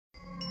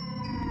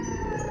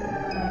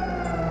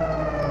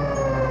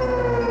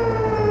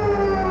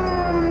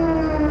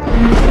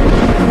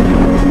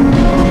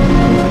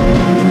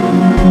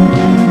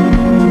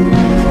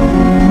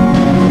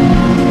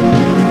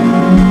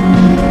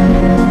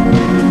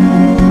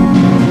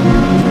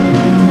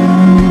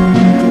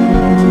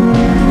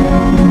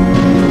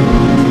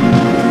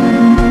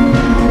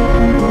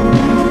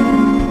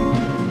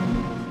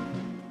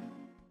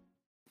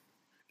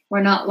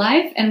We're not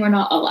live and we're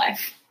not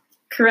alive.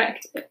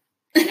 Correct.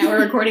 Now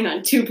we're recording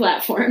on 2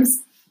 platforms.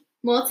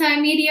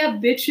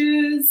 Multimedia,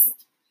 bitches.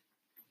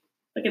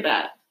 Look at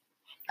that.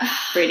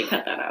 Brady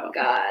cut that out.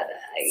 God.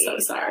 So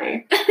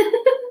sorry.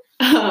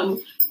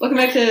 Welcome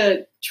back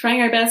to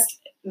Trying Our Best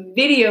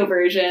video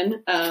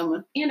version.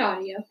 And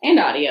audio. And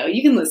audio.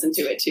 You can listen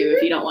to it too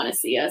if you don't want to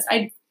see us.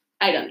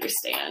 I'd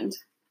understand.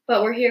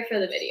 But we're here for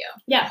the video.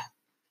 Yeah.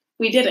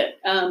 We did it.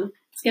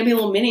 It's going to be a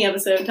little mini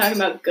episode talking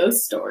about ghost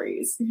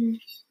stories. Mm-hmm.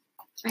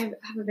 I have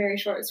a very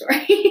short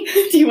story.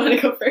 Do you want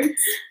to go first?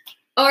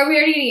 Oh, are we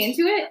already getting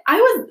into it?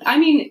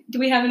 Do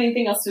we have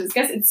anything else to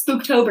discuss? It's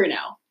Spooktober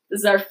now. This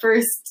is our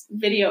first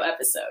video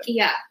episode.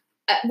 Yeah.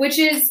 Which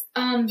is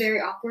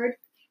very awkward.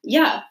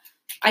 Yeah.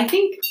 I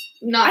think...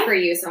 Not for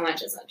you so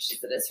much as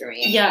it is for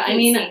me. Yeah, I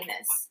mean...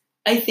 This.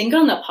 I think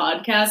on the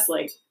podcast,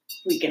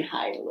 we can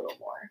hide a little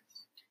more.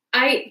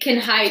 I can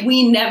hide.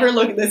 We never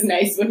look this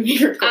nice when we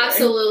record.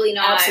 Absolutely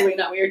not. Absolutely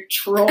not. We are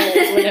trolls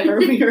whenever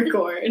we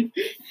record.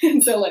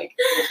 And so,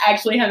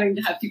 actually having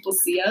to have people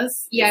see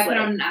us. Yeah, I put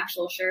on an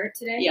actual shirt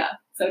today. Yeah.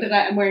 So did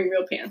I. I'm wearing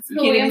real pants.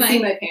 You can't even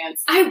see my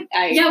pants.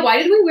 Yeah, why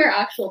did we wear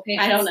actual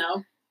pants? I don't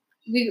know.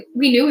 We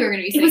knew we were going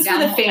to be sitting down.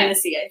 It was for the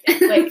fantasy, I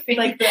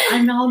think.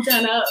 I'm all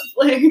done up.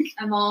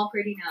 I'm all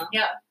pretty now.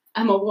 Yeah.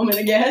 I'm a woman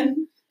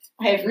again.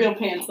 I have real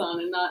pants on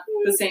and not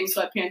the same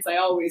sweatpants I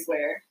always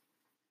wear.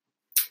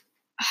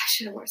 I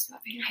should have worn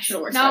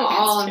sweatpants. Now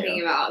all I'm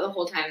thinking about the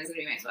whole time is going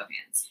to be my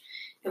sweatpants.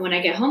 And when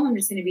I get home, I'm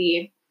just going to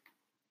be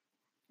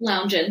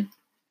lounging.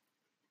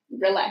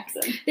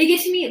 Relaxing. They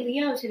get to meet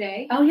Leo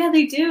today. Oh, yeah,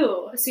 they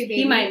do. Sweet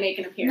baby. He might make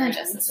an appearance. Not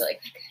just necessarily.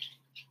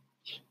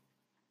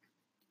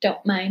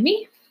 Don't mind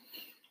me.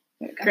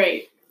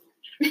 Great.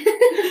 This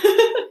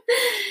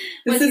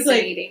is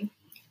eating.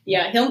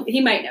 Yeah,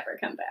 he might never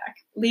come back.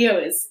 Leo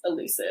is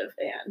elusive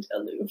and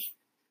aloof.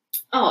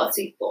 Oh,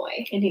 sweet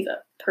boy. And he's a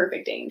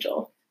perfect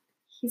angel.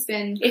 He's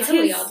been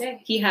cuddly all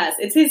day. He has.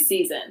 It's his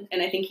season,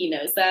 and I think he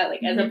knows that.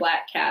 As a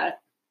black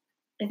cat,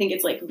 I think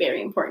it's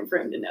very important for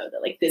him to know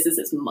that this is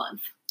his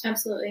month.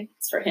 Absolutely.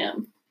 It's for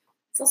him.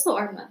 It's also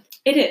our month.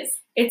 It is.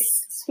 It's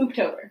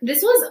Spooktober.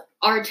 This was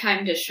our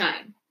time to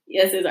shine.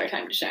 This is our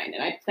time to shine,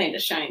 and I plan to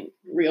shine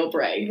real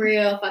bright.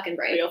 Real fucking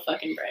bright. Real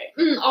fucking bright.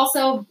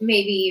 Also,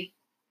 maybe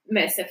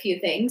miss a few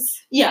things.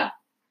 Yeah.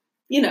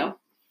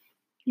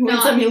 You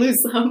win some, you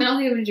lose some. I don't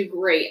think I'm going to do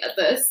great at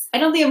this. I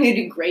don't think I'm going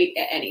to do great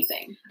at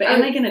anything. But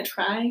am I going to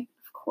try?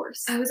 Of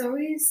course. I was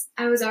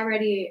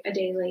already a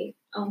day late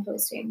on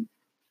posting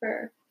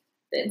for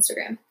the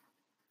Instagram.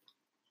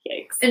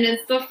 Yikes. And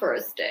it's the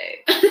first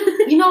day.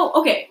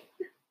 Okay.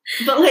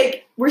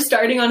 But, we're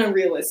starting on a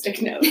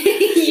realistic note.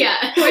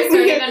 Yeah. We're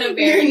starting on a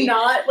very... We're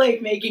not,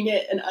 making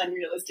it an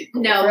unrealistic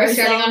goal. No, we're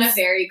starting on a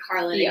very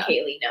Carlin and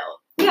Kaylee note.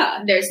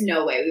 Yeah. There's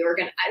no way we were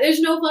going to... There's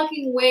no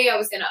fucking way I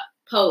was going to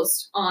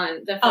post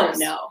on the first. Oh,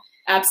 no.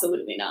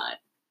 Absolutely not.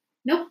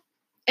 Nope.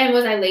 And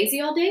was I lazy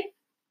all day?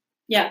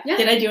 Yeah.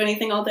 Did I do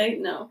anything all day?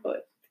 No.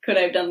 But could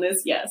I have done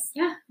this? Yes.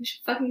 Yeah.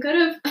 I could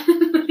have.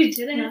 I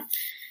didn't. Yeah.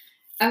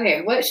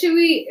 Okay. What should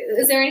we...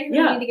 Is there anything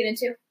we need to get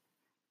into?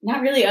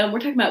 Not really. We're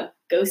talking about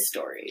ghost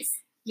stories.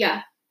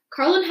 Yeah.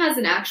 Carlin has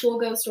an actual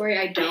ghost story.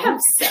 I don't. I have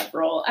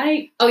several.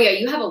 Oh, yeah.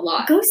 You have a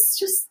lot. Ghosts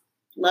just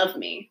love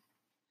me.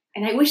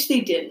 And I wish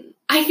they didn't.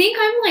 I think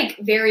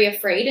I'm very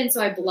afraid, and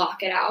so I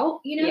block it out,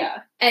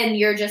 Yeah. And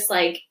you're just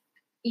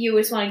you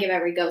just want to give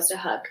every ghost a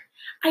hug.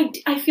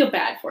 I feel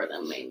bad for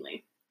them,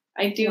 mainly.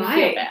 I do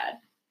feel bad.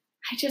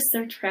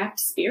 They're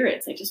trapped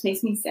spirits. It just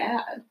makes me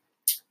sad.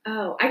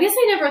 Oh, I guess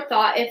I never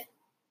thought if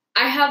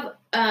I have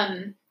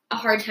a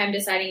hard time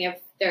deciding if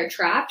they're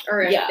trapped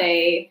or if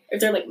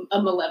they're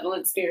a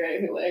malevolent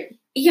spirit who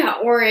yeah,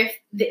 or if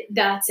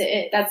that's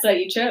it. That's what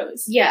you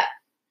chose. Yeah.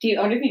 I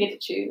wonder if you get to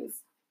choose.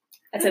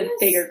 That's a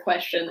bigger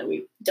question that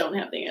we don't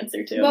have the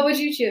answer to. What would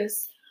you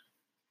choose?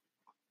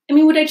 I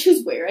mean, would I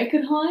choose where I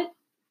could haunt?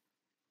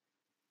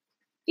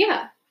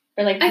 Yeah.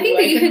 Or I think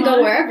that you can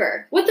go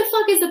wherever. What the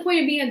fuck is the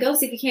point of being a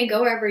ghost if you can't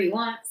go wherever you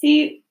want?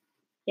 See,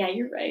 yeah,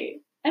 you're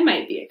right. I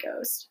might be a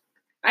ghost.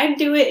 I'd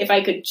do it if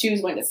I could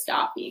choose when to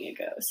stop being a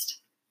ghost.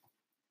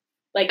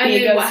 What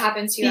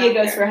happens to you? Be a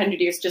ghost for 100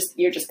 years,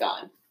 you're just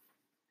gone.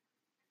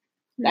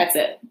 That's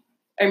it.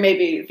 Or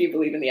maybe if you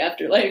believe in the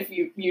afterlife,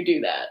 you do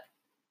that.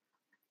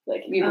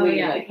 If you believe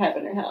in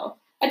heaven or hell.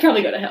 I'd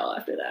probably go to hell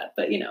after that,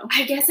 but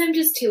I guess I'm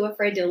just too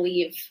afraid to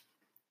leave.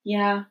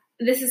 Yeah.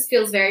 This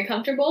feels very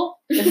comfortable.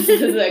 This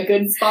is a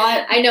good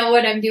spot. I know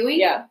what I'm doing.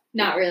 Yeah.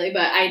 Not really,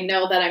 but I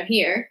know that I'm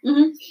here.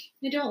 Mm-hmm.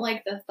 I don't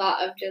like the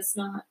thought of just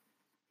not.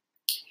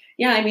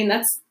 Yeah, I mean,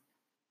 that's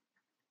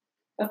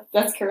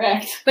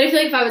correct. But I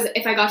feel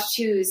if I got to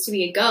choose to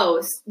be a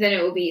ghost, then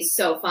it would be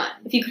so fun.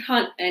 If you could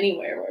haunt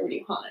anywhere, where would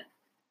you haunt?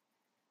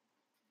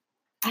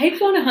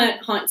 I'd want to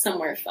haunt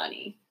somewhere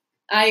funny.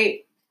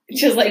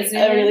 Just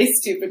a really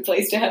stupid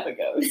place to have a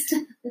ghost.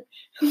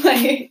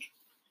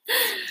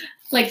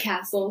 Like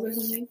castles or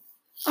something.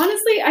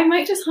 Honestly, I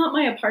might just haunt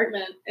my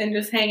apartment and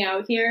just hang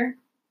out here.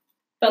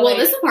 But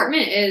this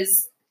apartment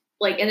is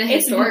like in the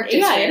historic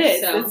district. Yeah, it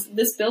is. So.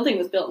 This building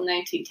was built in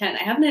 1910.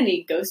 I haven't had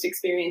any ghost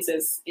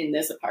experiences in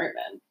this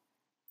apartment.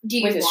 Do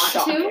you which is want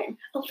shocking.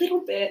 A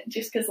little bit,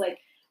 just because like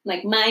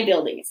my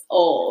building is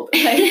old.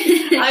 Like,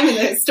 I'm in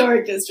the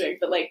historic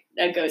district, but like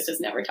a ghost has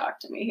never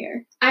talked to me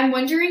here. I'm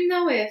wondering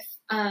though if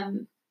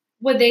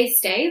would they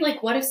stay?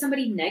 Like, what if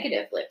somebody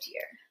negative lived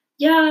here?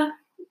 Yeah,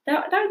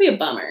 that would be a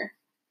bummer.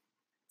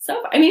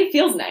 So I mean, it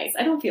feels nice.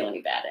 I don't feel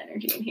any bad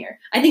energy in here.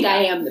 I think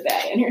I am the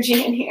bad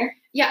energy in here.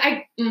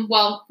 Yeah,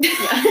 well, yeah.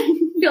 I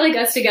feel like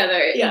us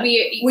together. Yeah.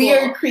 We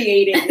are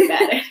creating the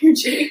bad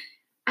energy.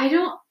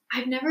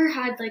 I've never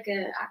had like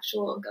an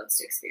actual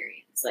ghost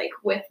experience, like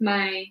with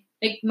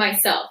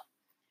myself.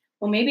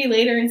 Well, maybe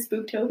later in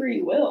Spooktober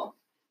you will.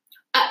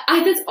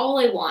 That's all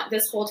I want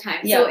this whole time.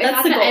 Yeah, so if that's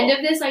at the the goal. end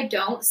of this I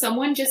don't,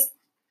 someone just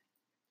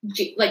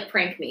like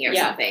prank me or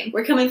something.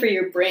 We're coming for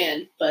your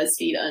brand,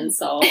 BuzzFeed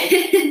Unsolved.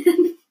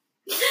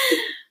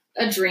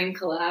 A dream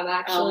collab,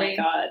 actually. Oh my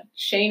god,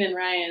 Shane and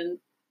Ryan,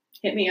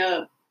 hit me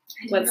up.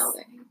 I didn't know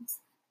their names.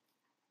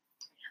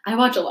 I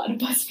watch a lot of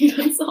BuzzFeed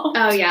Unsolved.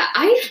 Oh yeah,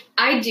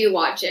 I do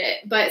watch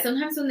it, but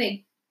sometimes when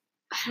I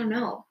don't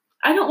know.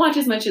 I don't watch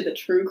as much of the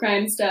true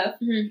crime stuff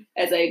Mm-hmm.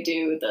 as I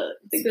do the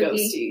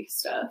ghosty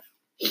stuff.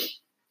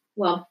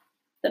 Well,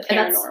 the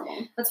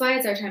paranormal. That's why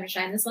it's our time to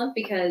shine this month,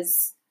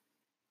 because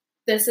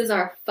this is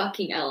our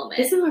fucking element.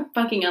 This is our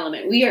fucking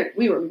element.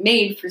 We were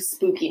made for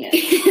spookiness.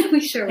 We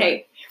sure were.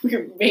 Hey, we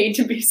were made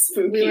to be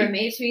spooky. We were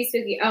made to be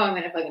spooky. Oh, I'm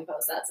gonna fucking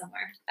post that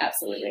somewhere.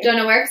 Absolutely. Don't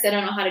know where, because I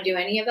don't know how to do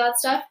any of that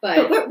stuff.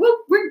 But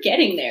we're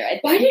getting there. I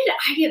think. Why did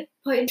I get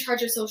put in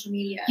charge of social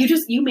media?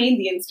 You made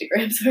the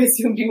Instagram, so I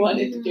assumed you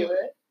wanted to do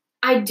it.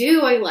 I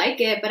do. I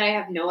like it, but I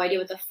have no idea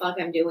what the fuck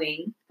I'm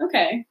doing.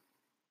 Okay.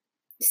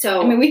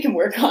 So I mean, we can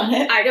work on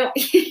it. I don't.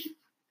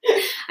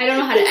 I don't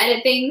know how to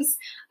edit things.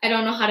 I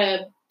don't know how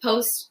to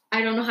post.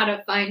 I don't know how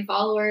to find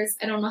followers.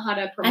 I don't know how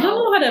to promote. I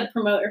don't know how to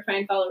promote or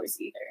find followers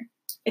either.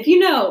 If you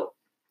know,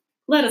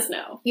 let us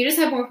know. You just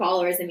have more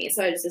followers than me,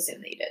 so I just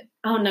assumed that you did.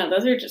 Oh no,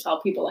 those are just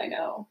all people I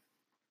know.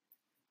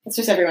 It's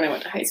just everyone I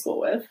went to high school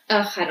with.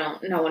 Ugh,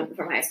 no one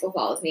from high school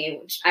follows me,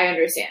 which I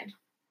understand.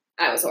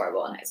 I was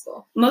horrible in high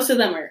school. Most of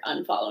them are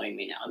unfollowing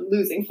me now. I'm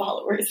losing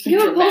followers. You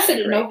haven't posted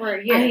in over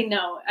a year. I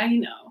know.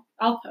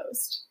 I'll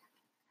post.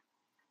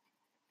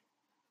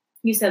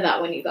 You said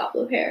that when you got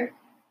blue hair.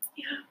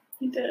 Yeah,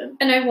 you did.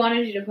 And I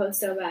wanted you to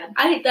post so bad.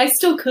 I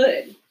still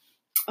could.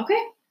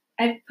 Okay.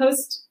 I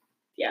post.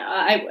 Yeah,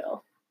 I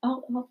will.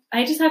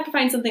 I just have to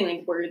find something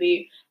like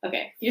worthy.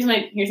 Okay, here's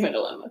my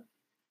dilemma.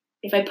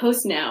 If I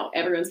post now,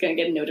 everyone's gonna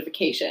get a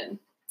notification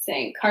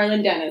saying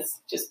Carlin Dennis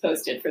just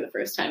posted for the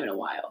first time in a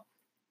while.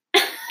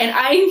 And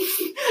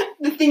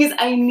the thing is,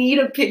 I need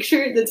a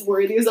picture that's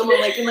worthy of someone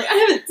like,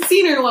 I haven't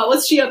seen her in a while.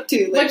 What's she up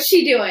to? Like, what's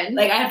she doing?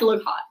 Like, I have to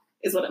look hot,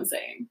 is what I'm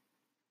saying.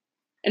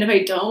 And if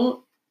I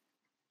don't,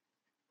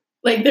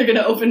 like, they're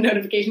gonna open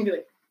notification and be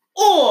like,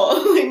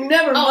 oh, like,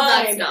 never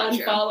mind,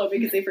 unfollow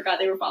because they forgot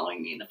they were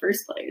following me in the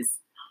first place.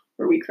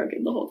 Were we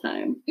crooked the whole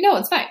time? No,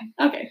 it's fine.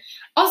 Okay.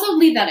 Also,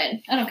 leave that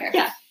in. I don't care.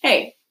 Yeah.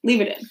 Hey, leave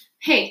it in.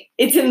 Hey.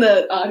 It's in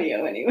the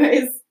audio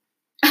anyways.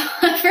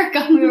 I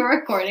forgot we were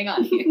recording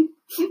on you.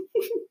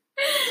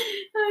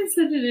 I'm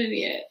such an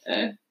idiot.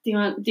 Do you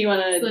want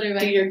to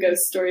do your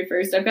ghost story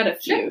first? I've got a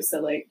few, sure. So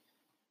like,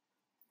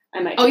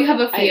 I might. Oh, you have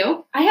a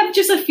few? I have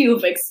just a few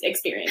of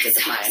experiences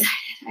of mine. Excited.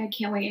 I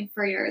can't wait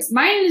for yours.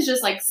 Mine is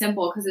just like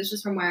simple because it's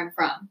just from where I'm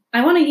from.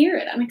 I want to hear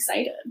it. I'm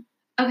excited.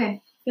 Okay.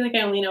 I feel like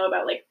I only know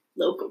about like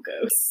local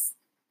ghosts.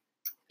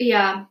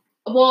 Yeah.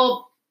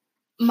 Well,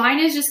 mine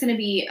is just gonna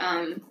be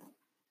what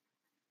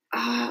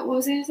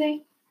was I gonna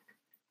say?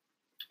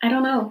 I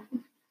don't know.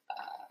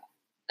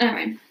 Never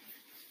mind.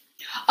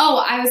 Oh,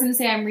 I was gonna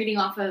say I'm reading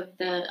off of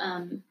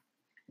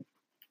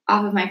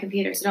my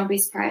computer, so don't be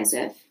surprised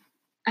if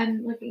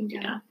I'm looking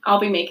down. Yeah.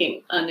 I'll be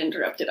making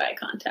uninterrupted eye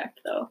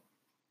contact though.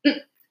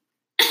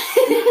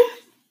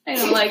 I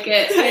don't like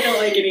it. I don't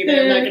like it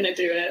either. I'm not gonna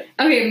do it.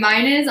 Okay,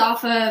 mine is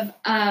off of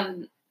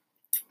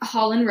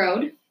Holland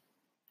Road.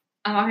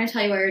 I'm not gonna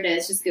tell you where it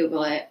is. Just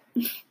Google it.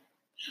 Actually,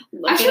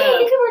 I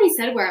think I've already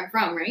said where I'm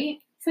from, right?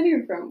 Said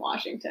you're from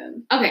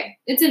Washington. Okay,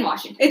 it's in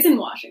Washington. It's in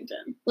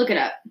Washington. Look it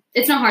up.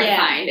 It's not hard to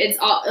find. It's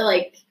all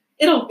like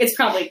it's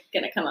probably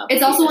gonna come up.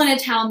 It's also in a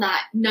town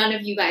that none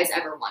of you guys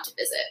ever want to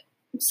visit,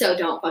 so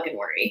don't fucking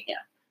worry.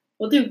 Yeah,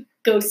 we'll do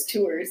ghost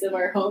tours of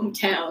our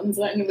hometowns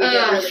when we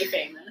get really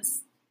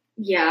famous.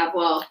 Yeah,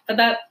 well,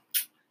 but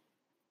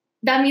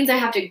that means I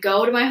have to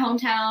go to my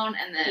hometown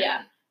and then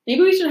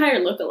maybe we should hire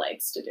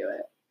lookalikes to do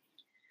it.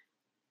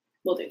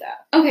 We'll do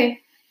that.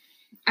 Okay.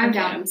 I'm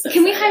down. I'm so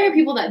Can we sorry. hire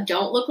people that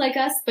don't look like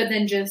us, but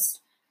then just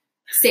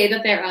say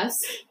that they're us?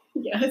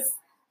 Yes.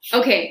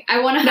 Okay, I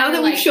want to hire. Now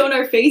that we've shown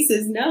our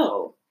faces,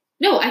 no,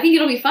 I think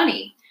it'll be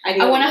funny.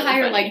 I want to really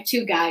hire funny. like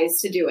two guys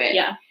to do it.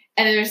 Yeah,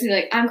 and then they're just gonna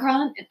be like, "I'm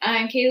Carlin and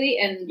I'm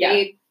Kaylee," and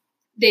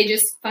they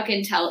just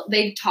fucking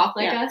they talk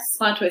like us.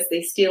 Plot twist: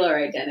 they steal our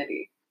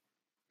identity.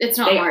 It's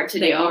not hard to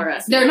do. They are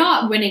us. They're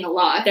not winning a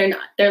lot. They're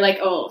not. They're like,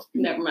 oh,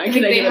 never mind.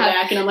 Can I give it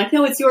back? And I'm like,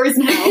 no, it's yours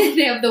now.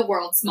 They have the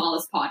world's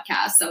smallest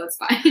podcast, so it's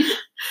fine.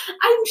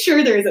 I'm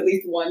sure there is at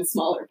least one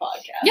smaller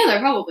podcast. Yeah, there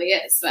probably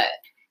is, but...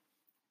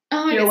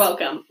 You're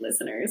welcome,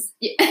 listeners.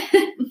 Yeah.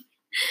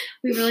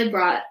 We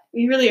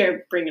really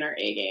are bringing our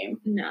A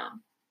game. No.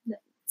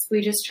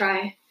 We just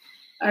try.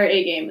 Our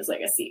A game is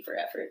like a C for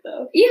effort,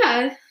 though.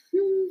 Yeah.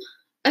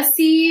 A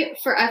C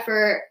for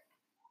effort,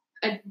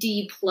 a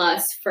D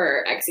plus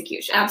for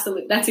execution.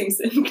 Absolutely. That seems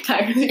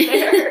entirely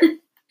fair.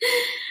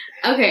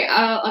 Okay,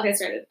 I'll get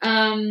started.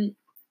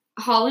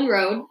 Holland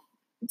Road.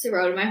 It's a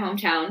road in my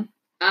hometown.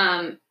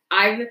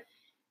 I've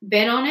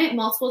been on it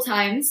multiple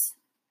times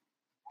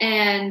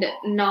and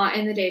not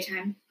in the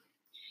daytime.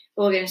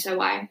 We'll get into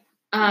why.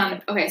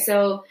 Okay,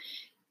 so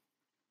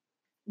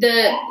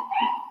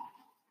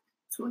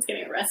someone's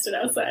getting arrested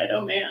outside.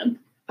 Oh, man.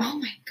 Oh,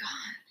 my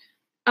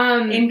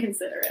God.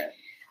 Inconsiderate.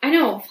 I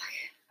know.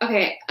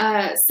 Okay,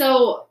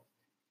 so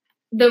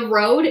the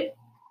road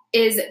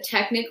is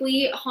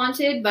technically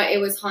haunted, but it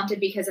was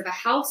haunted because of a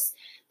house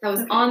that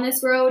was on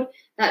this road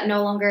that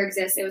no longer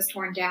exists. It was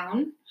torn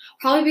down.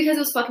 Probably because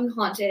it was fucking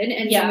haunted,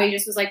 and somebody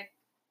just was like,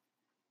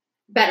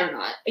 better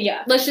not.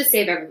 Yeah. Let's just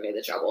save everybody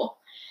the trouble.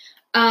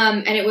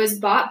 And it was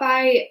bought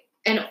by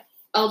an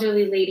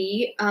elderly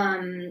lady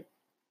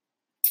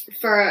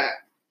for,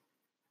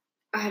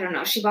 I don't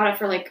know, she bought it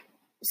for like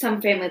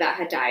some family that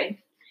had died.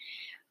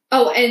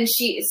 Oh, and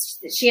she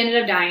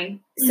ended up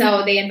dying.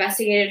 So they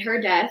investigated her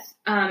death,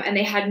 and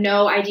they had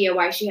no idea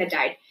why she had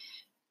died.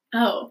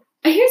 Oh.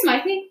 Here's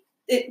my thing.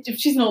 If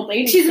she's an old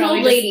lady. She's an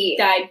old lady.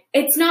 Died.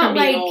 It's not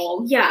like,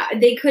 old. Yeah,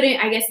 they couldn't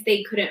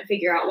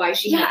figure out why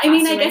she had passed I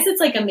away. guess it's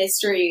like a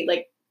mystery.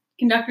 Like,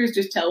 conductors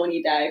just tell when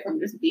you die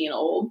from just being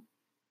old.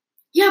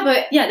 Yeah,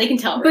 but... Yeah, they can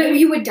tell. Right? But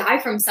you would die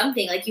from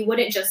something. Like, you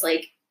wouldn't just,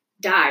 like,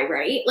 die,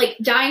 right? Like,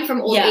 dying from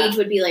old age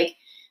would be like,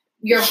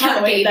 your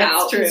heart gave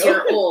out because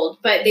you're old.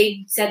 But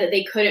they said that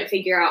they couldn't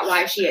figure out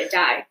why she had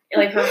died.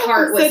 Like, her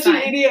heart was such fine.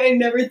 an idiot. I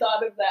never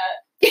thought of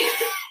that.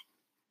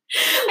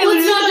 Well,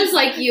 it's not just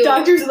like you.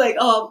 Doctors are like,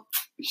 oh,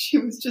 she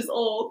was just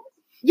old.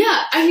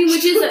 Yeah, I mean,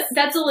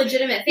 that's a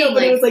legitimate thing. No,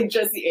 but it was like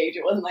just the age.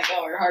 It wasn't like,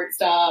 oh, her heart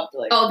stopped.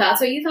 Like, oh,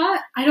 that's what you thought?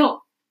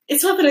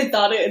 It's not that I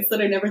thought it. It's that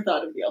I never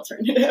thought of the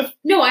alternative.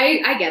 No,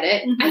 I get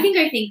it. Mm-hmm. I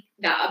think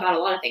that about a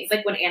lot of things.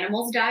 Like when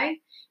animals die,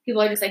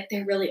 people are just like,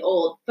 they're really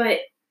old, but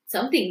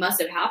something must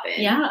have happened.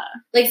 Yeah,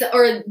 like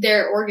or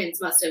their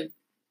organs must have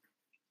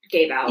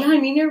gave out. Yeah,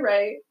 I mean, you're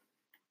right.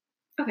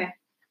 Okay,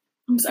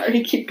 I'm sorry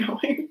to keep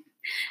going.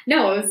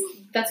 No,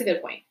 that's a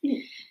good point.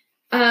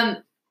 I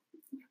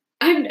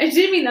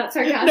didn't mean that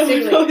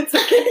sarcastically. No, it's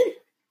okay.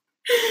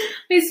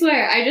 I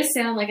swear, I just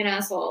sound like an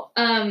asshole.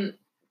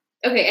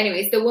 Okay,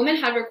 anyways, the woman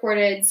had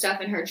recorded stuff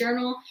in her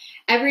journal.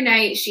 Every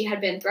night she had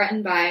been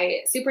threatened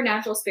by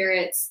supernatural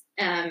spirits,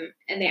 and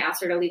they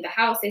asked her to leave the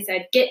house. They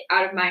said, get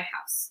out of my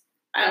house.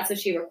 That's what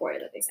she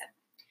recorded that they said.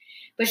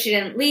 But she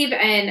didn't leave,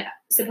 and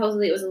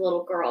supposedly it was a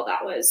little girl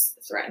that was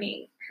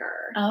threatening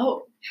her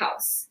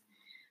house.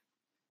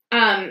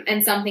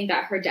 And something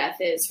that her death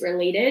is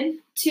related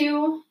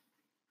to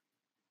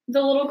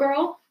the little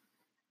girl.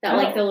 That,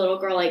 like, the little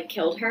girl, like,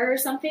 killed her or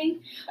something.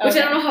 Which I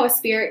don't know how a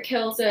spirit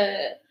kills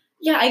a...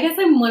 Yeah, I guess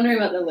I'm wondering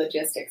about the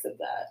logistics of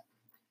that.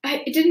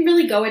 It didn't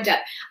really go in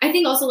depth. I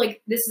think also,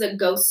 like, this is a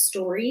ghost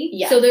story.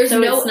 Yeah. So there's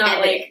no it's not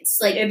evidence.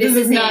 Like this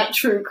is not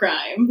true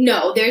crime.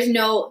 No, there's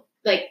no...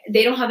 Like,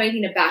 they don't have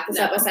anything to back this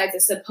up besides a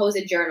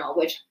supposed journal,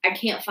 which I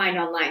can't find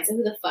online, so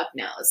who the fuck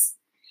knows?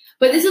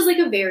 But this is, like,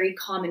 a very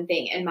common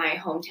thing in my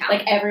hometown.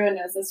 Like, everyone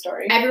knows the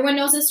story. Everyone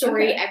knows the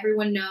story. Okay.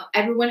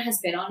 Everyone has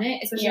been on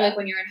it, especially, like,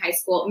 when you're in high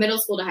school. Middle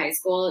school to high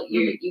school,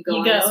 you go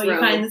on this road. You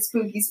find the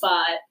spooky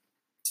spot.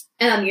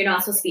 You're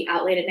not supposed to be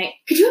out late at night.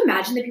 Could you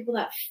imagine the people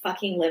that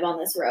fucking live on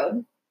this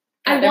road?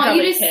 I want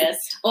you to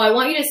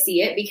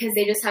see it because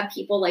they just have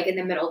people, like, in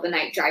the middle of the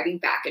night driving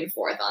back and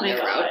forth on the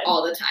road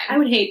all the time. I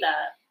would hate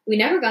that. We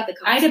never got the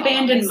cops. I'd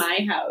abandon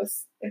my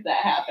house if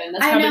that happened.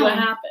 That's probably what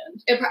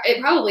happened.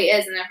 It probably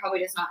is, and it probably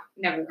just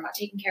never got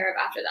taken care of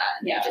after that,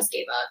 and they just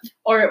gave up.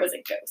 Or it was a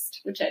ghost,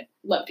 which I'd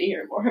love to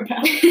hear more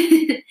about.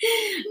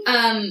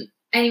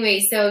 Anyway,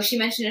 so she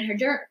mentioned in her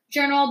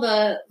journal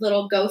the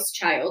little ghost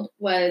child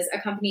was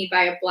accompanied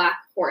by a black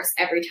horse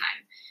every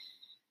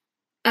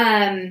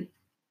time.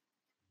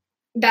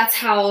 That's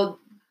how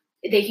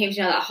they came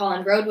to know that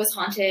Holland Road was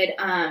haunted.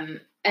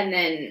 And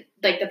then,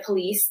 like, the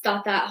police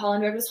thought that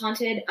Holland Road was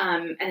haunted.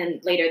 And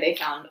then later they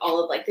found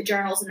all of, like, the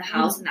journals in the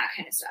house and that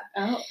kind of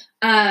stuff.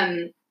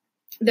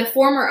 The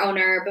former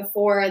owner,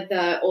 before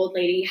the old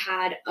lady,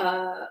 had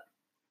a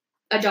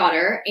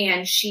daughter,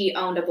 and she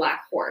owned a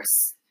black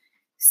horse.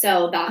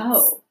 So that's,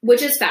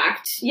 which is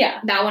fact.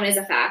 Yeah. That one is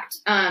a fact.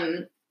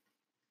 I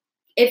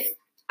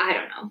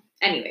don't know.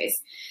 Anyways,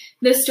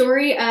 the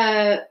story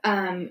of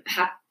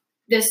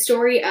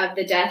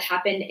the death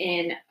of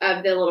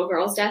the little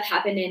girl's death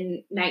happened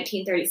in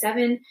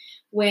 1937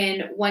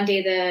 when one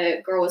day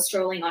the girl was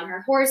strolling on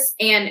her horse.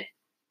 And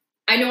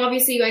I know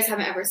obviously you guys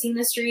haven't ever seen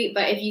the street,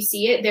 but if you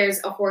see it, there's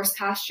a horse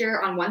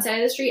pasture on one side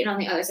of the street, and on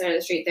the other side of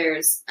the street,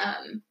 there's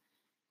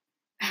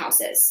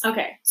houses.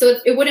 Okay. So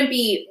it wouldn't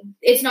be,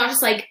 it's not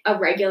just like a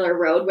regular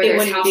road where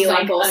there's houses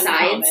on both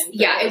sides.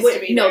 Yeah, it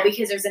would, no,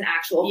 because there's an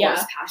actual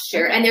horse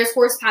pasture. Okay. And there's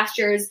horse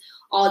pastures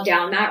all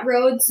down that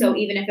road. So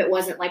even if it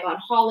wasn't like on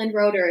Holland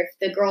Road, or if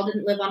the girl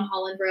didn't live on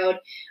Holland Road,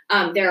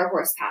 there are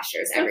horse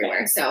pastures everywhere.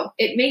 Okay. So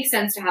it makes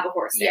sense to have a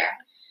horse there.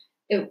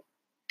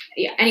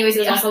 Yeah. Anyways, it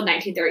was also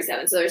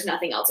 1937, so there's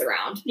nothing else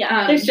around.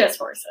 Yeah, there's just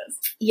horses.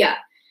 Yeah.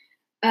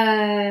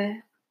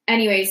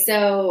 Anyway,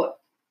 so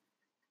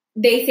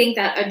they think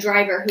that a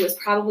driver who was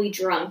probably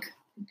drunk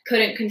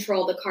couldn't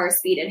control the car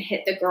speed and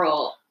hit the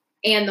girl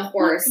and the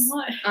horse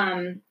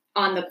on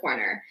the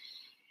corner.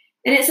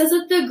 And it says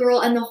that the girl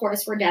and the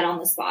horse were dead on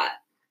the spot.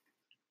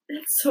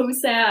 That's so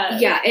sad.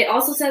 Yeah, it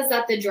also says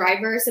that the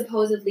driver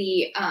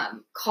supposedly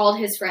called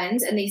his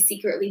friends and they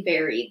secretly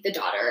buried the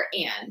daughter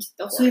and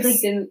the horse. So he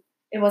didn't.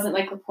 It wasn't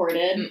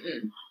reported.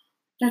 Mm-mm.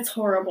 That's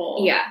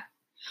horrible. Yeah,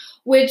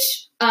 which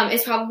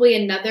is probably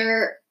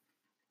another.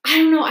 I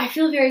don't know. I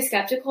feel very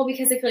skeptical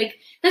because I feel like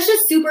that's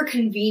just super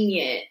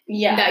convenient.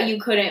 Yeah, that you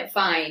couldn't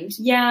find.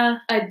 Yeah,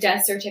 a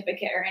death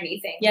certificate or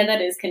anything. Yeah, that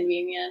is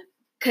convenient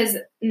because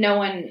no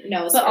one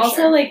knows. But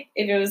also, if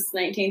it was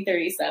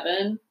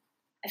 1937,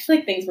 I feel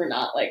like things were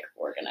not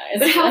organized.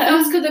 But how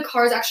fast could the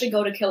cars actually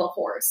go to kill a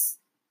horse?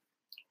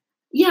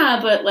 Yeah,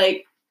 but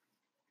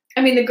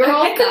I mean, the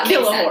girl I could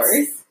kill a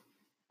horse.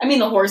 I mean,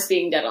 the horse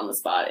being dead on the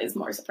spot is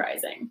more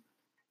surprising.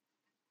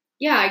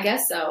 Yeah, I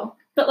guess so.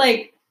 But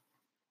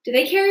did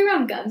they carry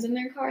around guns in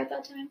their car at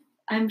that time?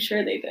 I'm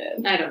sure they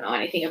did. I don't know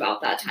anything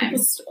about that time.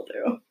 People still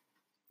do.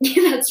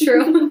 Yeah, that's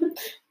true.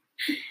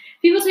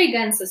 People take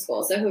guns to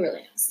school, so who really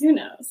knows? Who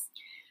knows?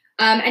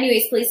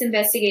 Anyways, police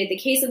investigated the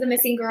case of the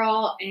missing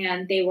girl,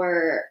 and they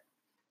were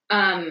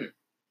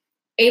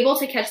able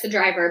to catch the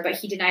driver, but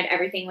he denied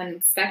everything when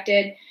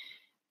investigated.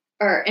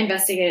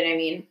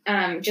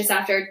 Just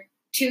after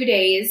 2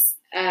 days,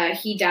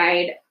 he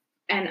died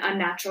an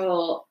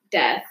unnatural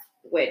death,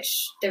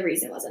 which the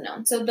reason wasn't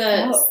known. So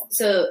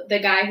the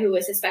guy who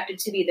was suspected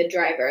to be the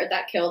driver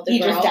that killed the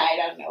girl, just died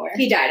out of nowhere.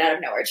 He died out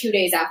of nowhere 2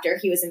 days after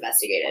he was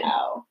investigated.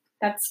 Wow,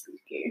 that's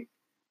spooky.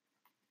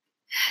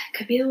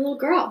 Could be the little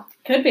girl.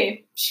 Could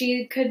be.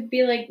 She could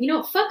be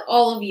fuck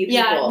all of you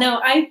people. Yeah, no,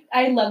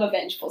 I love a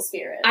vengeful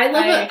spirit. I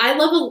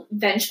love a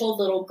vengeful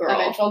little girl. A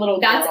vengeful little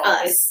girl. That's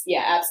us.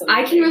 Yeah,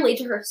 absolutely. I can relate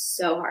to her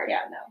so hard. Yeah,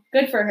 no.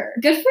 Good for her.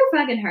 Good for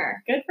fucking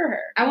her. Good for her.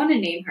 I want to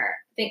name her.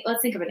 Let's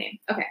think of a name.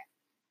 Okay.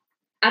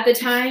 At the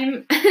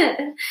time,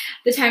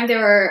 there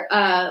were,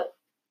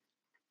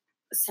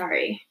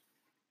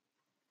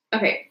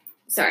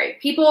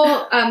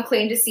 people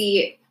claimed to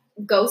see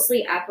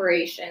ghostly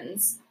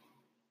apparitions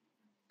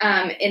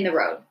in the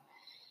road.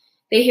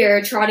 They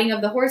hear trotting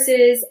of the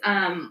horses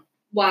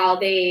while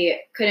they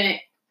couldn't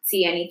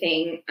see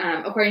anything.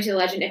 According to the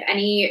legend, if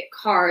any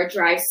car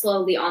drives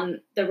slowly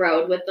on the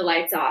road with the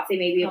lights off, they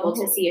may be able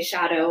to see a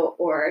shadow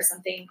or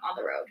something on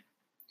the road.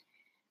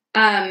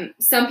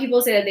 Some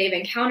people say that they've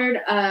encountered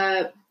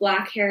a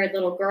black-haired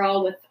little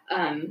girl with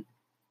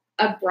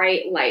a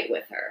bright light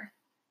with her.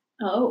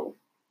 Oh.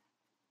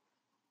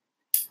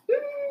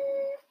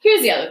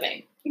 Here's the other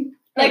thing.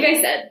 Like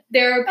I said,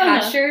 there are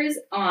pastures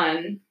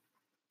on...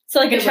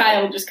 So a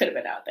child just could have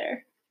been out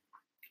there.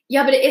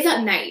 Yeah, but it is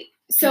at night.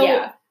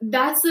 So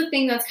that's the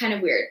thing that's kind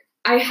of weird.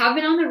 I have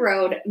been on the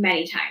road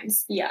many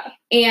times. Yeah.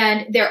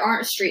 And there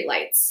aren't street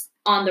lights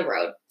on the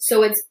road.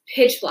 So it's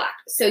pitch black.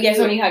 So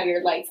so when you have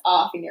your lights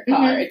off in your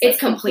car, it's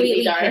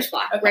completely dark. Pitch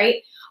black,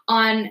 right?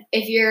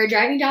 If you're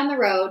driving down the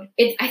road,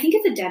 I think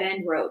it's a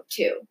dead-end road,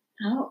 too.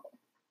 Oh.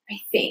 I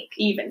think.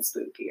 Even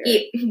spookier.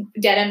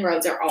 Dead-end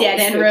roads are always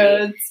Dead-end spooky.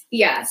 roads.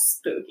 Yes.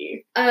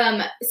 Spooky.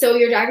 So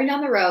you're driving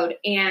down the road,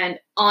 and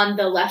on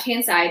the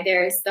left-hand side,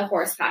 there's the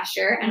horse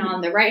pasture, and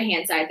on the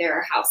right-hand side, there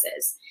are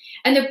houses.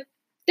 And they're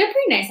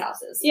pretty nice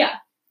houses. Yeah.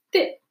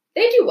 They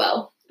do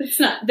well. It's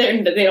not,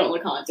 they don't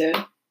look haunted.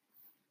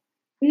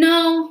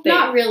 No,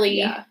 not really.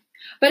 Yeah.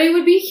 But I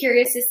would be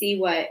curious to see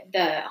what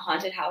the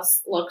haunted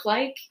house looked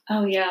like.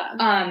 Oh,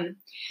 yeah.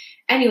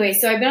 Anyway,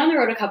 so I've been on the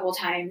road a couple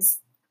times,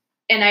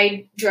 and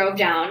I drove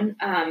down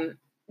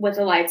with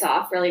the lights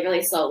off really,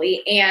 really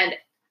slowly, and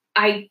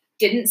I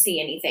didn't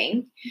see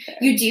anything. Okay.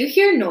 You do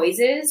hear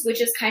noises,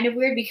 which is kind of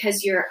weird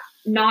because you're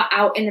not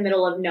out in the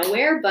middle of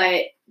nowhere,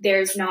 but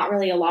there's not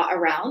really a lot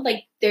around.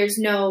 There's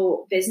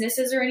no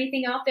businesses or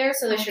anything out there,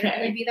 so there shouldn't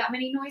really be that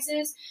many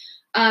noises.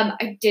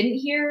 I didn't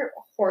hear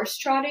horse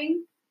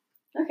trotting.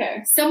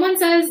 Okay.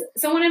 Someone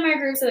in my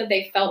group said that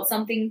they felt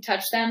something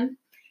touch them.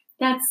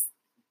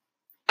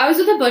 I was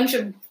with a bunch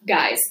of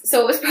guys, so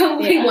it was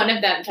probably one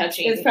of them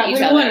touching each other. It's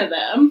probably one of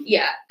them.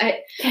 Yeah.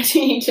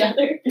 Touching each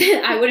other.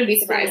 I wouldn't be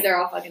surprised.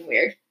 They're all fucking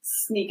weird.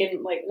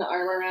 Sneaking, the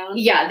arm around.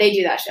 Yeah, they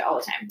do that shit all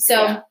the time.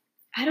 So,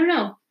 I don't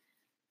know.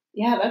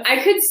 Yeah,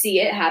 I could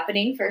see it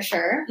happening for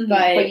sure,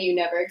 but you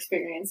never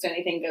experienced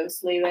anything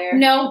ghostly there?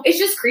 No, it's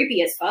just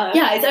creepy as fuck.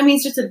 Yeah,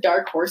 it's just a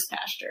dark horse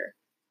pasture.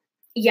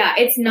 Yeah,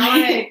 it's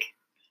not...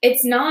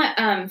 it's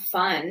not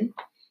fun.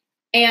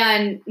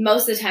 And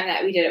most of the time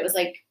that we did it was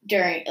like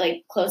during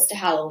like close to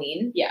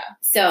Halloween. Yeah.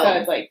 So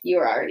it's like you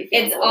were already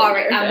feeling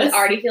I was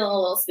already feeling a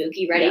little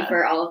spooky, ready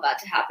for all of that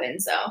to happen.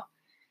 So,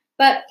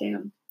 but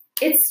damn,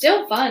 it's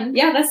still fun.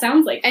 Yeah, that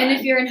sounds like fun. And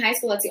if you're in high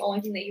school, that's the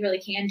only thing that you really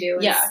can do.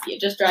 Is you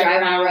just drive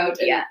around the road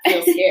and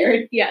feel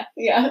scared. Yeah.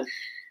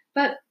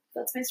 But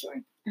that's my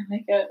story. Oh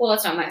my god. Well,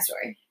 that's not my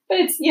story. But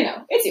it's,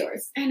 it's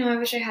yours. I know. I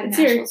wish I had an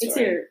actual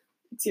story.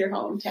 It's your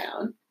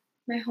hometown.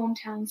 My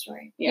hometown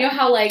story. Yeah. You know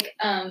how like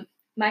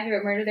My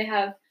Favorite Murder, they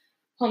have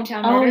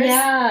hometown murders? Oh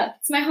yeah.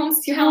 It's my hometown.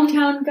 It's your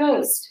hometown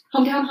ghost.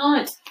 Hometown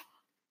haunt.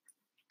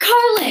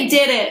 Carlin! You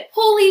did it.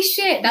 Holy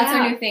shit. That's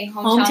our new thing.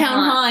 Hometown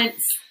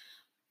haunts.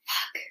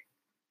 Fuck.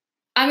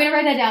 I'm gonna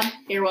write that down.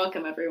 You're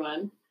welcome,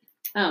 everyone.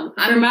 For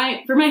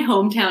my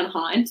hometown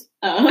haunt.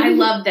 I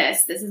love this.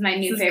 This is my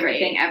new favorite great.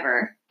 thing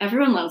ever.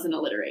 Everyone loves an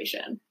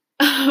alliteration.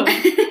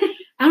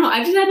 I don't know.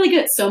 I've just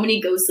had so many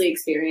ghostly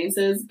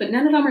experiences, but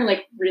none of them are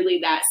like really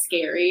that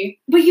scary.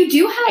 But you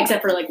do have,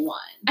 except for like one.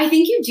 I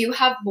think you do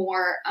have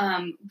more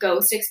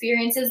ghost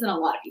experiences than a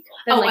lot of people.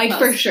 I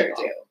for sure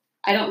do.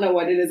 I don't know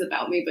what it is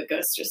about me, but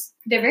ghosts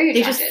they're very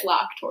attractive. They just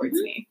flock towards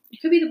me.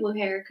 It could be the blue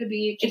hair. It could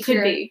be just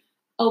your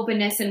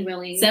openness and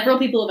willing. Several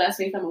people have asked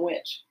me if I'm a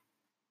witch.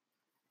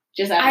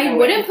 Just I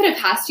wouldn't put it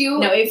past you.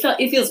 No, it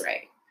feels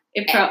right.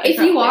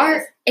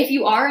 If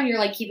you are and you're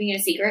like keeping it a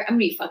secret, I'm gonna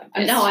be fucking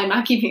pissed. No, I'm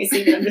not keeping it a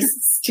secret. I'm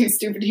just too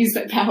stupid to use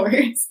my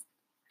powers.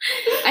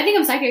 I think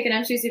I'm psychic and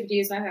I'm too stupid to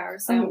use my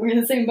powers. So we're in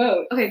the same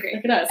boat. Okay, great.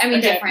 Look at us. I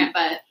mean, different,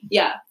 but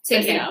yeah,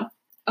 same thing.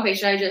 Okay,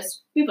 should I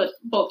just? We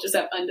both just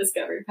have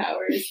undiscovered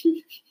powers.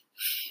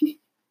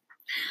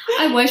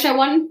 I wish I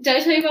wanted. Did I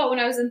tell you about when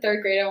I was in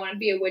 3rd grade? I wanted to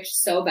be a witch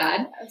so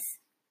bad. Yes.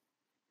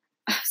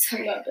 I'm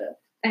sorry. I loved it.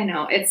 I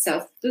know it's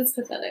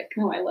pathetic.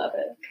 No, I love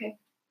it. Okay.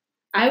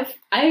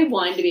 I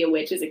wanted to be a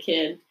witch as a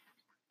kid,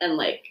 and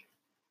I'm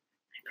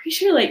pretty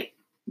sure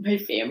my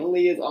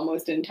family is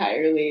almost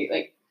entirely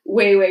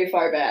way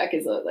far back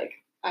is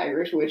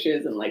Irish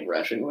witches and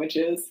Russian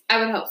witches. I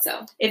would hope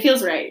so. It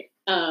feels right.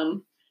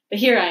 But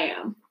here I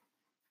am.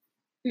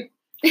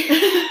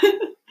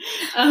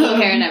 Blue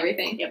hair and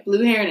everything. Yeah,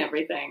 blue hair and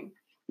everything,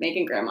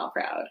 making grandma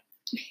proud.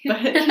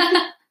 But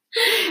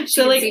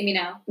so see me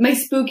now. My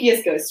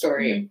spookiest ghost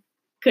story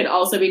could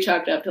also be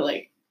chalked up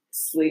to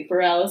sleep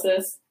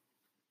paralysis.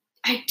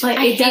 I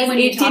hate when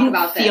you talk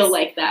about this. It didn't feel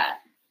like that.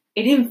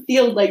 It didn't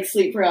feel like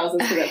sleep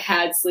paralysis because I've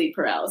had sleep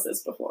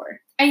paralysis before.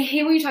 I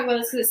hate when you talk about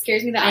this because it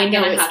scares me that I'm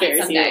going to have it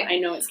someday. I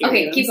know it scares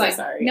you. Okay, keep going. So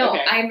sorry. No,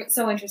 okay. I'm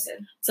so interested.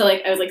 So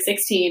I was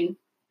 16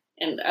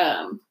 and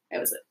I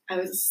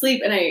was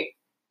asleep and I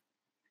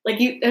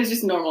was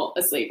just normal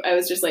asleep. I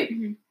was just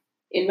in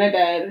my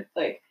bed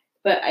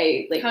but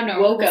I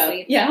woke up.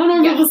 Sleep. Yeah, how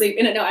normal people sleep.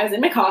 And no, I was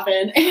in my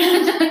coffin.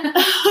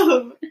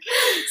 And,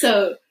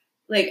 so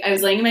I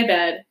was laying in my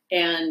bed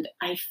and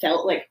I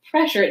felt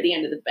pressure at the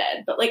end of the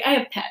bed. But I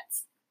have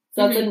pets.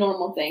 So that's a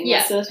normal thing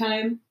most of the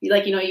time. You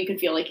can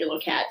feel your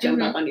little cat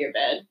jump up onto your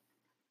bed.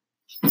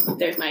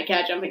 There's my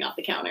cat jumping off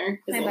the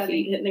counter. His little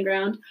feet hitting the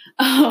ground.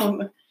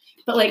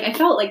 But I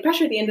felt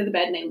pressure at the end of the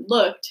bed and I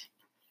looked.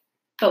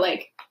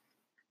 But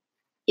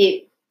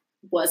it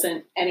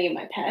wasn't any of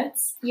my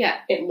pets. Yeah.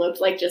 It looked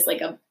just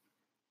a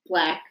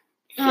black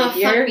figure. Oh,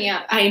 fuck me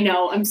up. I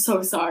know. I'm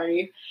so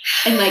sorry.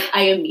 And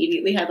I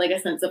immediately had a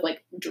sense of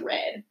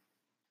dread.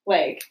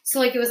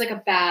 So it was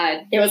a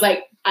bad. It was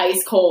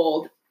ice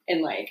cold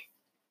and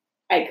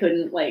I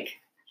couldn't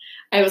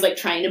I was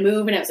trying to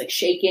move and I was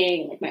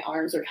shaking and my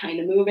arms were kind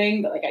of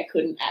moving but I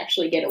couldn't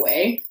actually get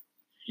away.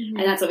 Mm-hmm.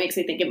 And that's what makes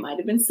me think it might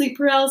have been sleep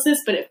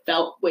paralysis, but it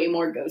felt way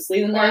more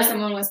ghostly than that. Or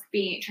someone was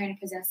trying to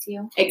possess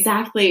you.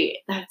 Exactly.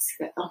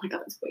 Oh my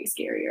god, that's way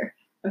scarier.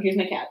 Oh, here's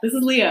my cat. This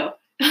is Leo.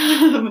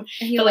 And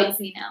he loves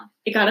me now.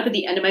 It got up at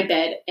the end of my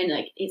bed and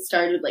it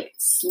started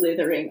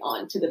slithering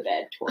onto the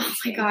bed towards me.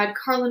 Oh my god,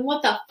 Carlin,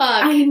 what the fuck?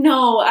 I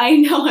know.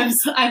 I'm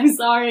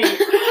sorry.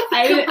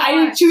 I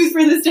didn't choose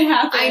for this to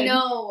happen. I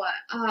know.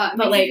 But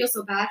makes me feel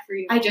so bad for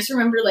you. I just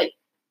remember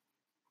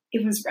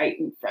it was right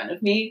in front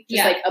of me.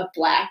 Just a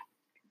black,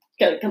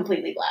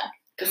 completely black.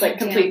 Just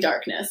complete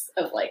darkness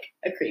of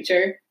a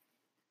creature.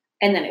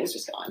 And then it was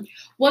just gone.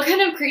 What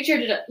kind of creature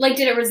did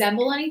it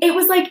resemble anything? It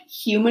was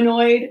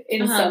humanoid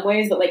in some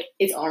ways, but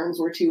its arms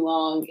were too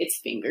long, its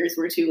fingers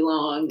were too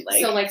long.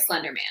 So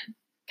Slender Man.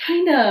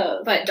 Kind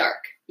of. But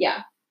dark.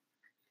 Yeah.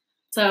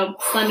 So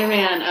Slender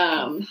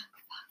Man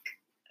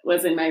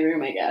was in my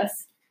room, I guess.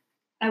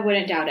 I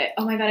wouldn't doubt it.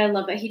 Oh my god, I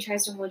love that he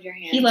tries to hold your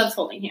hand. He loves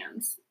holding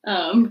hands.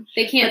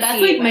 They can't. But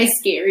that's my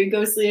scary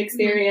ghostly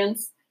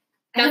experience.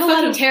 Mm-hmm. That's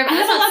fucking terrifying.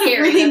 I have a lot of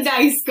really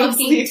nice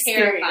ghostly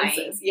experiences.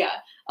 Terrifying. Yeah.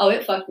 Oh,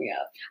 it fucked me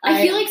up.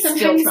 I feel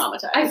sometimes still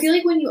traumatized. I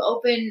feel when you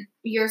open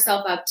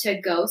yourself up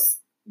to ghosts,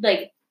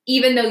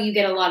 even though you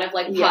get a lot of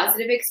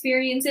positive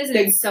experiences, and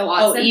it's so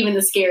awesome. Oh, even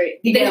the scary.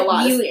 You get a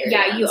lot of scary.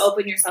 Yeah, you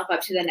open yourself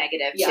up to the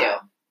negative too.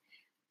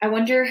 I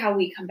wonder how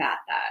we combat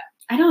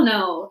that. I don't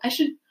know. I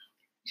should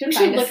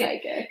find a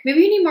psychic.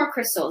 Maybe you need more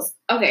crystals.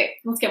 Okay,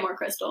 let's get more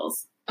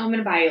crystals. I'm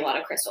gonna buy you a lot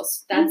of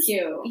crystals. Thank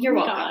you. You're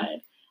welcome.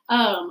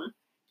 God.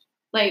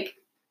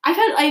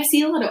 I've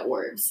seen a lot of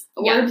orbs.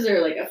 Orbs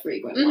are like a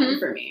frequent one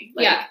for me.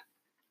 Like, yeah.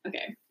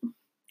 Okay.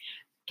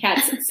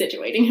 Cat's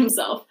situating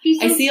himself.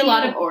 So I see cute. a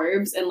lot of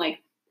orbs, and like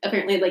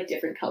apparently like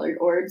different colored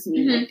orbs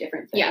mean like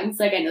different things. Yeah.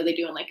 Like I know they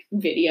do in like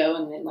video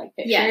and then like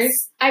pictures.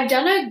 Yes. I've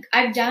done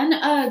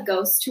a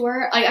ghost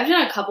tour. Like I've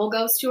done a couple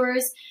ghost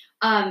tours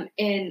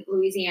in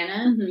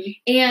Louisiana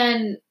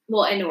and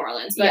well in New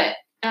Orleans. But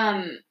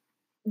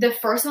the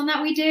first one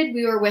that we did,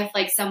 we were with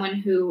like someone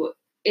who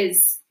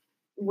is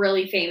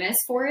really famous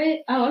for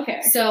it. Oh,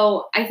 okay.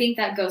 So I think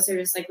that ghosts are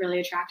just like really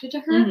attracted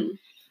to her.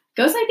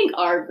 Ghosts, I think,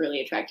 are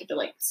really attracted to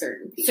like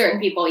certain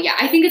people. Yeah.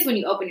 I think it's when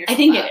you open yourself I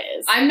think up. it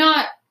is. I'm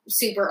not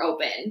super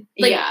open.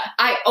 Like,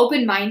 I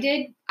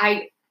open-minded.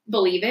 I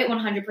believe it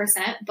 100%,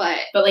 but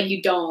like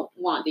you don't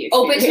want the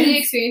experience. Open to the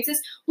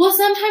experiences. Well,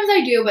 sometimes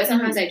I do, but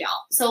sometimes I don't.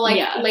 So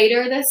like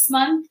later this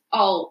month,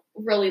 I'll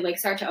really like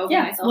start to open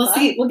myself up. We'll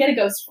see. We'll get a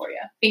ghost for you.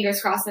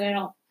 Fingers crossed that I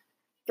don't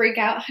freak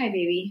out. Hi,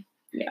 baby.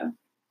 Yeah.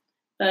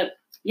 But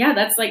yeah,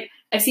 that's like,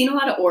 I've seen a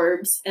lot of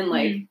orbs, and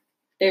like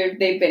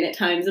they've been at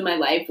times in my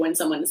life when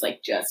someone has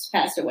like just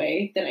passed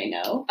away that I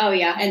know. Oh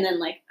yeah. And then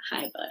like,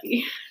 hi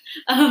buddy.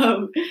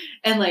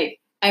 And like,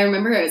 I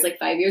remember I was like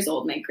 5 years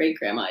old. My great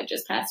grandma had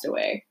just passed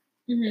away,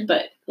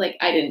 but like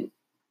I didn't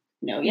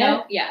know yet.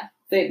 No, yeah.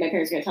 So my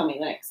parents were gonna tell me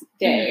the next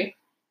day.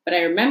 But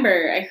I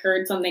remember I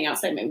heard something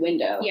outside my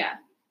window. Yeah.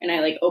 And I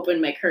like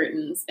opened my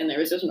curtains, and there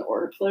was just an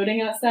orb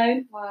floating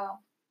outside. Wow.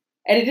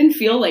 And it didn't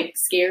feel like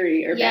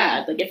scary or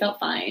bad. Like it felt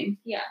fine.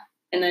 Yeah.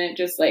 And then it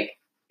just like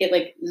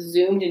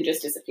zoomed and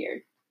just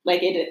disappeared.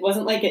 Like it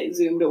wasn't like it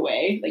zoomed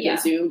away. Like it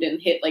zoomed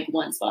and hit like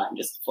one spot and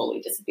just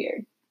fully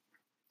disappeared.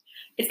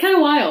 It's kind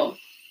of wild.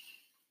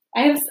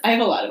 I have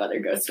a lot of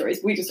other ghost stories.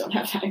 We just don't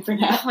have time for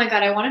that. Oh my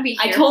god, I want to be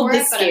here I told for the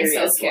it, but I'm so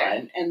scariest scared.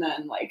 one, and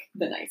then like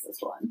the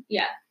nicest one.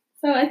 Yeah.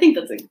 So I think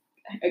that's a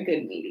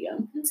good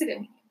medium. That's a good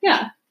medium.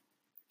 Yeah.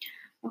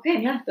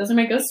 Okay. Yeah, those are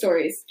my ghost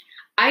stories.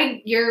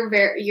 I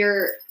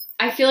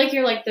feel like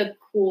you're like the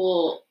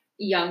cool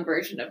young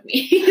version of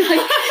me.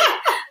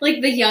 like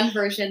the young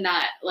version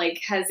that like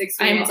has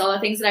experienced all the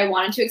things that I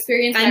wanted to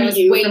experience. And I was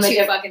way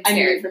too fucking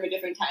scared. I'm from a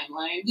different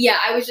timeline. Yeah,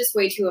 I was just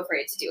way too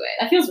afraid to do it.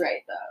 That feels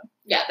right though.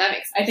 Yeah, that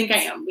makes sense. I think I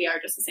am. We are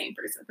just the same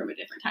person from a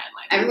different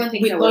timeline. Everyone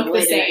thinks we look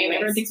the same. Anyways.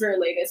 Everyone thinks we're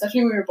related,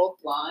 especially when we were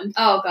both blonde.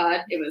 Oh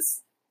god, it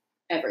was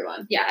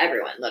everyone. Yeah,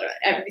 everyone, literally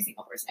every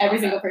single person. Every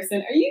single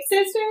person. Are you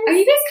sisters? Are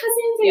you guys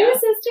cousins? Are you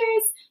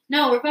sisters?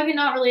 No, we're fucking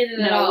not related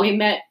at all. We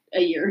met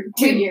 2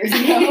 years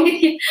ago.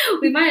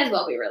 We might as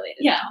well be related.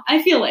 Yeah,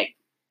 I feel like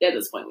at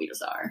this point we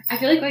just are. I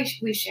feel like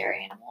we share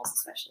animals,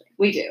 especially.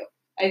 We do.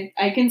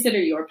 I consider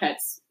your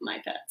pets my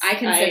pets. I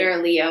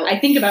consider Leo. I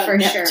think about for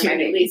Neptune sure,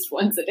 at least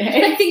once a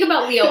day. I think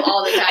about Leo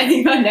all the time. I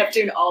think about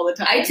Neptune all the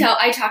time.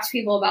 I talk to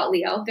people about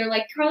Leo. They're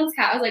like, Carla's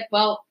cat. I was like,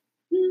 well,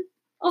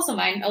 also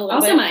mine a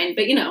little bit. Also mine,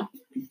 but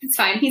it's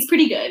fine. He's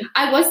pretty good.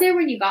 I was there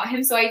when you got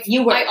him, so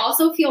I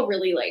also feel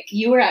really like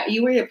you were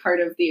a part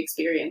of the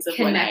experience of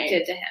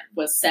connected to him.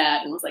 Was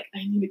sad and was like, I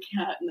need a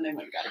cat, and then I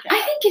went and got a cat.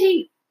 I think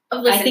getting.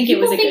 Listen, I think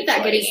people it was a think good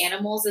that choice. getting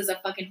animals is a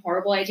fucking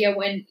horrible idea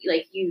when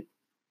like you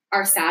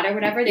are sad or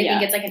whatever. They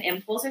think it's like an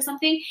impulse or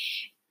something,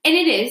 and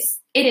it is.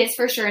 It is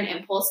for sure an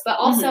impulse, but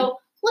also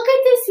look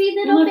at this sweet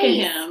little face.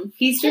 Look at him.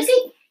 He's just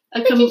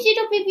look at his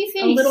little baby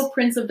face. A little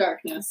prince of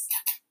darkness.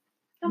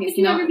 How can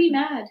you ever be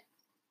mad?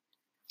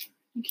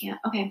 You can't.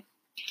 Okay.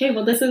 Okay.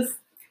 Well, this is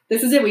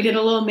it. We did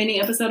a little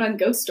mini episode on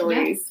ghost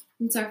stories.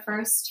 Yeah. It's our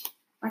first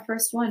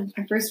one.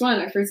 Our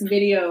first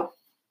video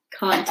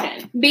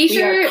content.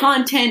 We are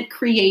content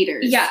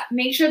creators. Yeah.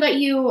 Make sure that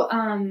you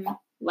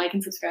like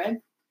and subscribe.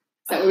 Is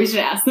that what we should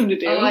ask them to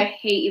do? Oh, I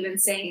hate even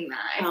saying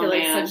that. I feel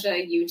like such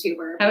a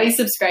YouTuber. How do you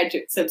subscribe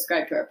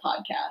to our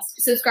podcast?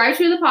 Subscribe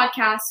to the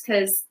podcast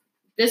because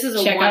this is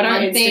a check out our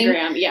Instagram.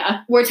 Thing.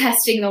 Yeah, we're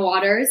testing the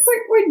waters.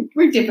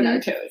 We're dipping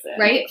our toes in.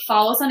 Right.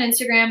 Follow us on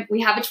Instagram.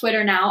 We have a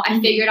Twitter now. I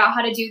figured out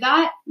how to do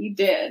that. You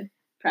did.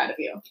 Proud of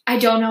you. I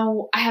don't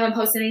know. I haven't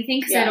posted anything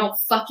because I don't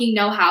fucking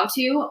know how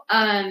to.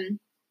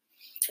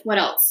 What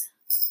else?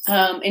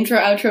 Intro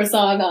outro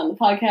song on the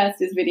podcast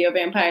is Video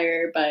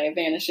Vampire by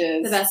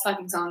Vanishes. The best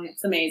fucking song.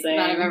 It's amazing.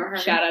 That I've ever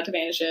heard. Shout out to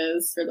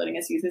Vanishes for letting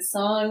us use his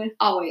song.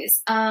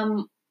 Always.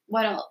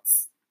 What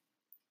else?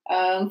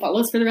 Follow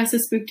us for the rest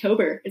of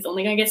Spooktober. It's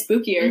only gonna get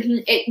spookier.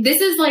 Mm-hmm.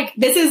 This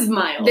is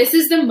mild. This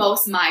is the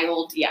most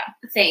mild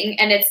thing.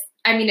 And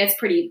it's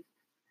pretty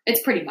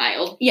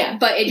mild. Yeah.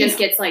 But it just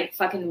gets like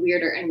fucking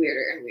weirder and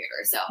weirder and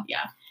weirder. So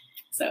yeah.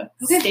 So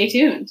stay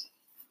tuned.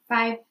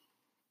 Bye.